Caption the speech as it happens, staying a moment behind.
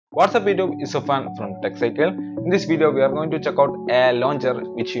What's up YouTube, it's Sofan from TechCycle. In this video we are going to check out a launcher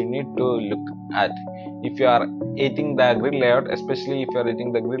which you need to look at. If you are editing the grid layout, especially if you are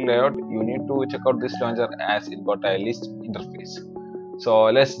editing the grid layout, you need to check out this launcher as it got a list interface. So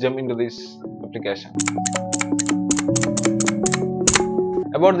let's jump into this application.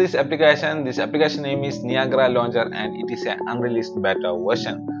 About this application name is Niagara Launcher and it is an unreleased beta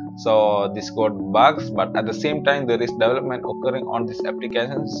version. So this got bugs, but at the same time there is development occurring on this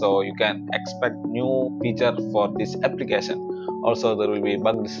application, so you can expect new feature for this application. Also there will be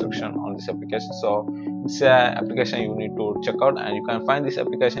bug restriction on this application, so it's an application you need to check out, and you can find this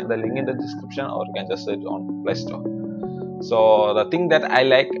application, the link in the description, or you can just search on PlayStore. So the thing that I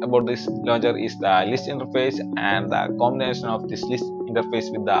like about this launcher is the list interface and the combination of this list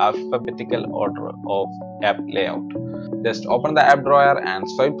interface with the alphabetical order of app layout. Just open the app drawer and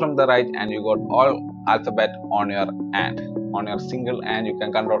swipe from the right and you got all alphabet on your hand, on your single, and you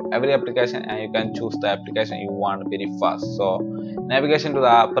can control every application and you can choose the application you want very fast. So navigation to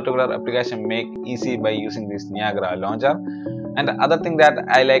the particular application make easy by using this Niagara Launcher. And the other thing that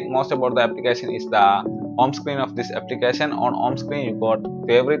I like most about the application is the home screen of this application. On home screen you got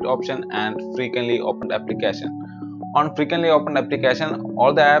favorite option and frequently opened application. On frequently opened application,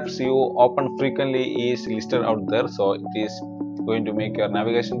 all the apps you open frequently is listed out there, so it is going to make your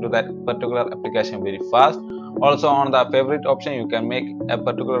navigation to that particular application very fast. Also on the favorite option you can make a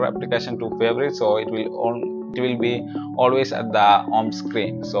particular application to favorite, so it will be always at the home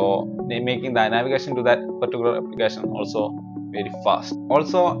screen, so making the navigation to that particular application also very fast.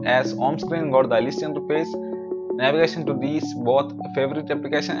 Also, as home screen got the list interface, navigation to these both favorite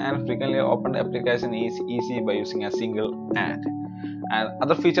application and frequently opened application is easy by using a single hand. And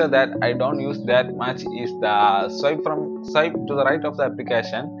other feature that I don't use that much is the swipe to the right of the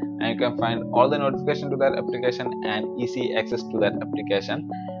application, and you can find all the notification to that application and easy access to that application.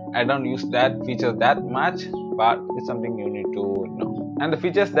 I don't use that feature that much, but it's something you need to know. And the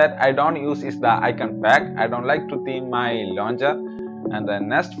features that I don't use is the icon pack. I don't like to theme my launcher. And the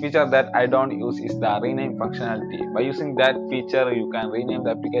next feature that I don't use is the rename functionality. By using that feature you can rename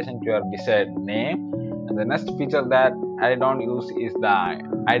the application to your desired name. And the next feature that I don't use is the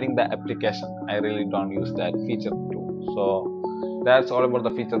hiding the application. I really don't use that feature too. So that's all about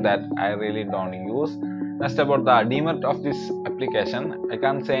the feature that I really don't use. Next, about the demerit of this application, I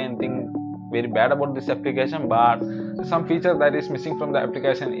can't say anything very bad about this application, but some feature that is missing from the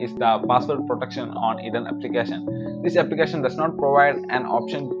application is the password protection on hidden application. This application does not provide an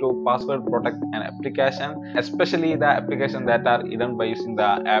option to password protect an application, especially the application that are hidden by using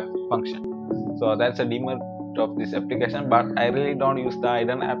the app function. So that's a demerit of this application, but I really don't use the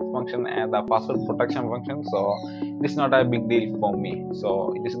hidden app function and the password protection function, so it's not a big deal for me.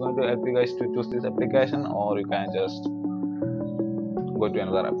 So it is going to help you guys to choose this application, or you can just go to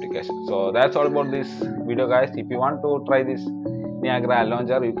another application. So that's all about this video, guys. If you want to try this Niagara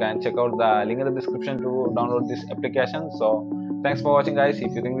Launcher, you can check out the link in the description to download this application. So thanks for watching, guys.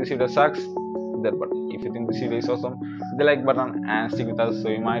 If you think this video sucks, hit that button. If you think this video is awesome, hit the like button and stick with us, so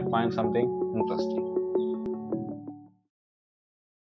you might find something interesting.